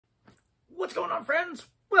What's going on, friends?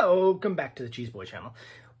 Welcome back to the Cheese Boy channel.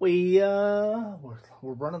 We're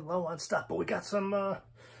running low on stuff, but we got some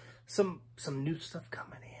new stuff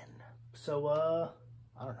coming in. So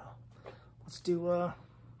I don't know. Let's do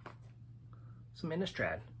some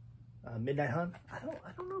Innistrad Midnight Hunt. I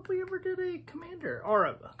don't know if we ever did a commander or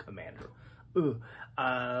a commander.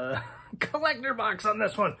 Collector box on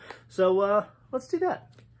this one. So let's do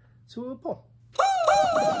that. See what we pull.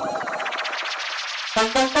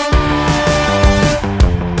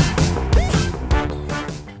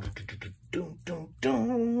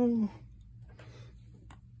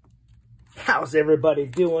 How's everybody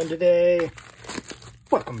doing today?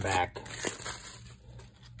 Welcome back.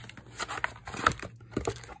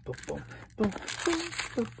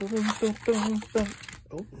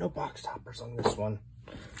 Oh, no box toppers on this one.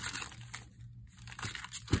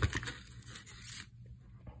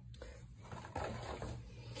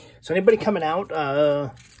 So anybody coming out,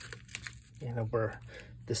 you know, we're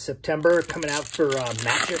this September coming out for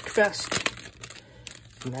Magic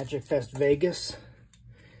Fest Vegas.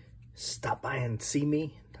 Stop by and see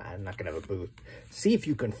me. I'm not gonna have a booth. See if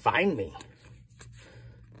you can find me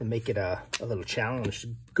and make it a little challenge.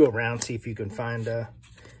 Go around, see if you can find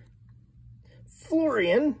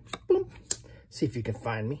Florian. Boom. See if you can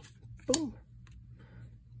find me. Boom.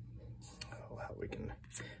 Oh, how we can.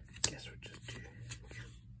 Guess we'll just do.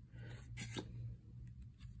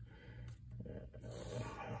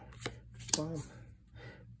 Boom.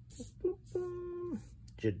 Boom. Boom.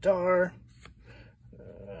 Jadar.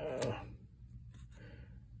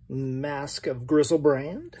 Mask of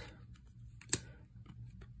Grizzlebrand.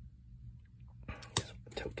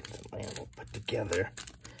 Tokens and land we'll put together.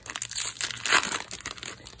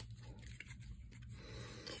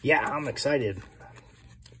 Yeah, I'm excited.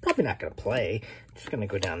 Probably not going to play. Just going to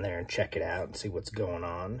go down there and check it out and see what's going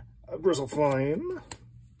on. A Grizzleflame.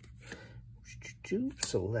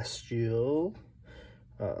 Celestial.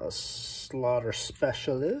 Slaughter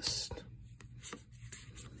Specialist.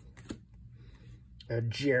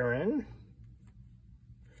 Jaren.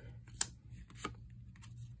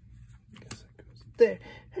 Guess that goes there.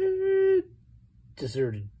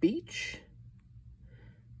 Deserted Beach.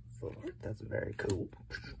 Forward. That's very cool.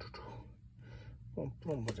 What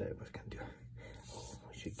was I gonna do? Oh,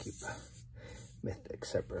 we should keep Mythic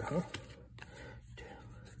separate, huh?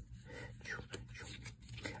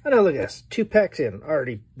 I know, look at this. 2 packs in,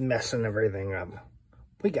 already messing everything up.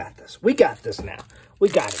 We got this. We got this now. We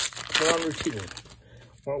got it. We're on routine.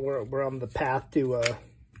 We're on the path to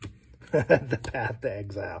the path to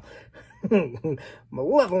exile.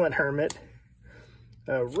 Malevolent Hermit,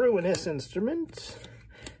 Ruinous Instrument,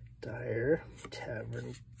 Dire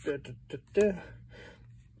Tavern,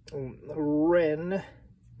 Rim,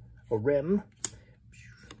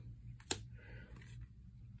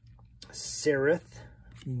 Sereth,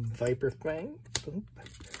 Viper Fang.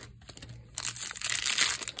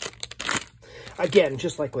 Again,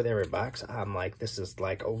 just like with every box, I'm like, this is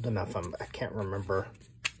like old enough. I can't remember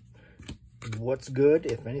what's good,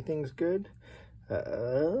 if anything's good.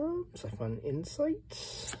 Siphon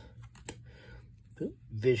Insights.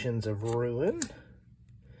 Visions of Ruin.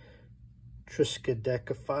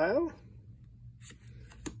 Triskaidekaphile.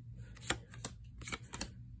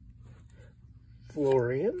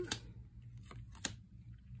 Florian.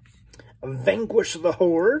 Vanquish the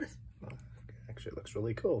Horde. Actually, it looks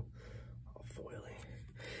really cool.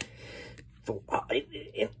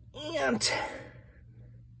 An ant. I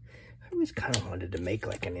always kind of wanted to make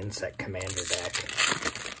like an insect commander deck.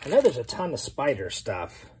 I know there's a ton of spider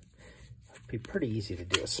stuff. It'd be pretty easy to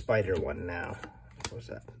do a spider one now. What was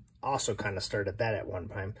that? Also kind of started that at one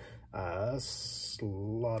time.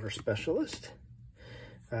 Slaughter Specialist.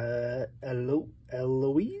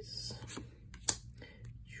 Eloise.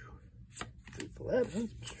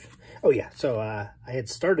 Oh yeah, so I had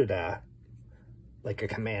started like a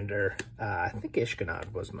commander. I think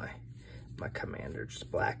Ishkanad was my commander,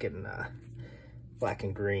 just black and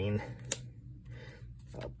green.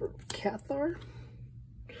 Cathar.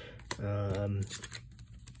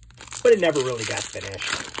 But it never really got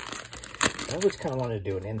finished. I always kind of wanted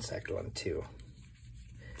to do an insect one too.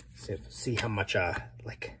 See how much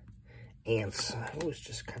like ants. I was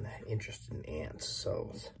just kind of interested in ants.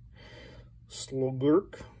 So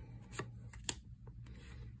Slogurk.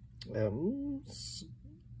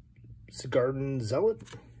 Garden Zealot.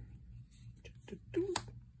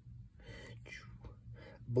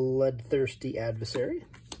 Bloodthirsty Adversary.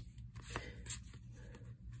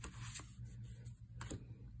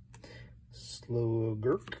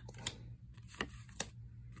 Slogurk.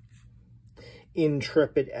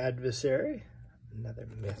 Intrepid Adversary. Another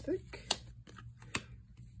mythic.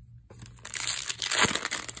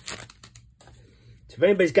 if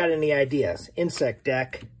anybody's got any ideas, insect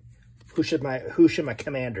deck, who should my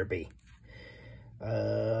commander be?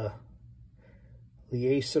 Liaise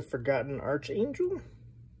of Forgotten Archangel,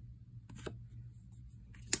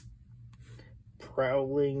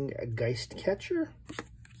 Prowling Geist Catcher,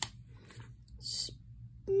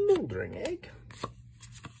 Smoldering Egg,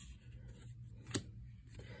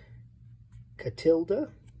 Catilda,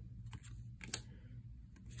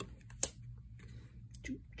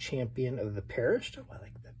 Champion of the Parish. Oh, I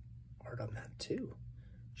like the art on that too.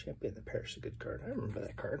 Champion of the Parish is a good card. I remember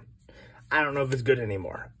that card. I don't know if it's good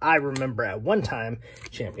anymore. I remember at one time,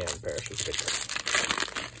 Champion of the Parish was a good card.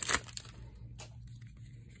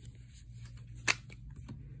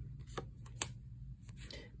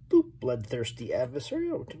 Boop, Bloodthirsty Adversary.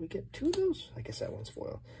 Oh, did we get 2 of those? I guess that one's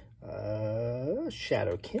foil.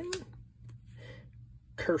 Shadowkin.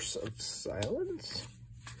 Curse of Silence.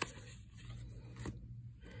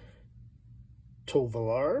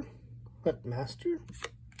 Tovalar, Huntmaster,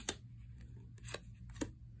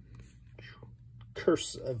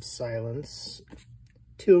 Curse of Silence,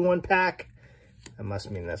 2-in-1 pack. That must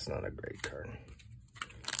mean that's not a great card.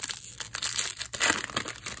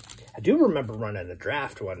 I do remember running a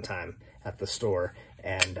draft one time at the store,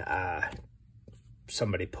 and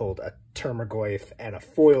somebody pulled a Termagoyf and a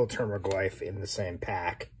foil Termagoyf in the same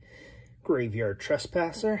pack. Graveyard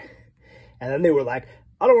Trespasser. And then they were like,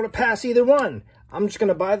 I don't want to pass either one. I'm just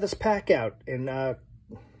gonna buy this pack out, and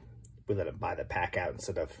we let him buy the pack out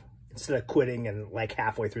instead of quitting and like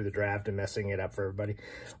halfway through the draft and messing it up for everybody.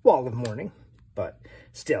 Wall of Mourning, but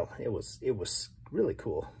still, it was really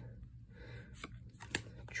cool.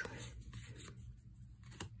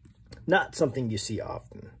 Not something you see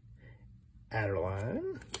often.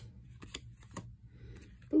 Adeline.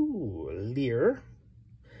 Ooh, Lear.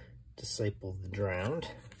 Disciple of the Drowned.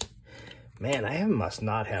 Man, I must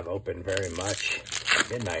not have opened very much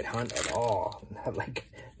Midnight Hunt at all. Like,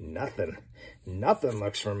 nothing. Nothing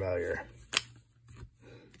looks familiar.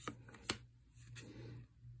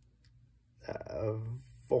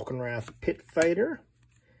 Vulcanwrath Pit Fighter.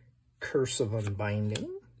 Curse of Unbinding.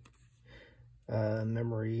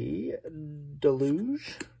 Memory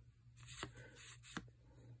Deluge.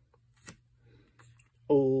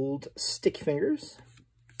 Old Stick Fingers.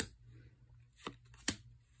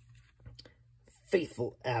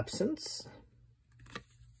 Faithful Absence.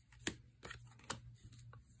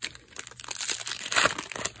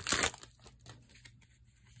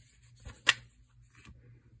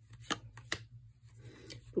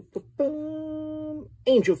 Boop, boop, boom.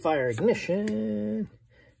 Angel Fire Ignition.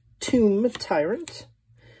 Tomb Tyrant.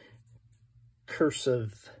 Curse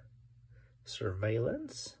of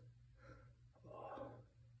Surveillance.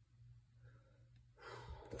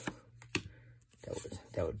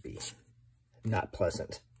 That would be not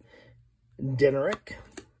pleasant. Deneric.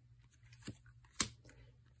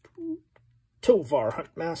 Tovar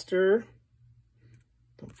Huntmaster.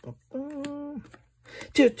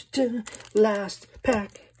 Last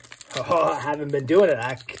pack. Oh, I haven't been doing it.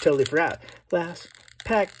 I totally forgot. Last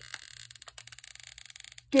pack.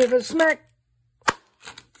 Give a smack.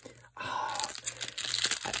 Oh,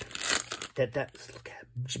 that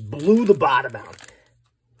just blew the bottom out.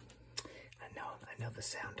 I know the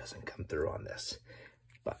sound doesn't come through on this,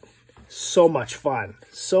 but so much fun.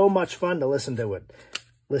 So much fun to listen to it.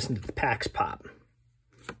 Listen to the packs pop.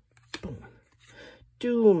 Boom.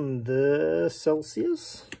 Doom the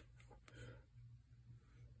Celsius.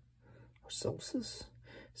 Or Celsius.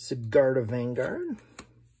 Sigarda Vanguard.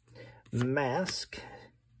 Mask.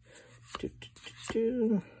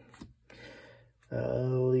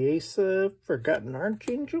 Liaise of Forgotten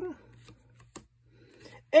Archangel.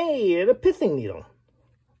 Hey, and a Pithing Needle.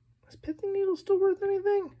 Is Pithing Needle still worth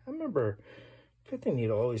anything? I remember Pithing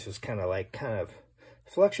Needle always was kind of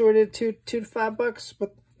fluctuated $2 to $5,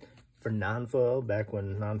 but for non-foil, back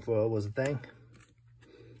when non-foil was a thing,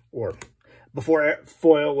 or before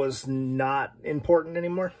foil was not important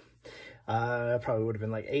anymore, probably would have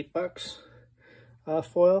been like $8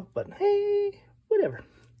 foil. But hey, whatever.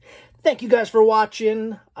 Thank you guys for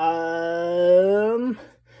watching.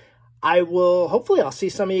 Hopefully I'll see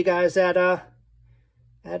some of you guys at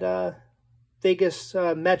Vegas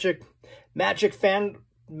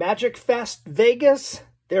Magic Fest Vegas.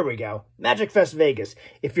 There we go. Magic Fest Vegas.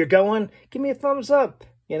 If you're going, give me a thumbs up.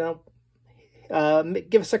 You know,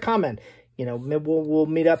 give us a comment. You know, maybe we'll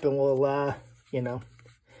meet up and we'll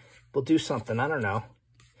we'll do something. I don't know.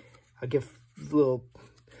 I'll give little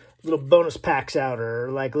bonus packs out,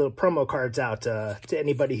 or like little promo cards out to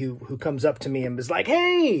anybody who comes up to me and is like,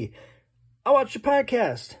 hey, I watched your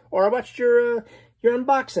podcast, or I watched your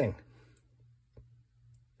unboxing.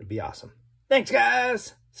 It'd be awesome. Thanks,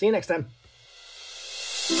 guys. See you next time.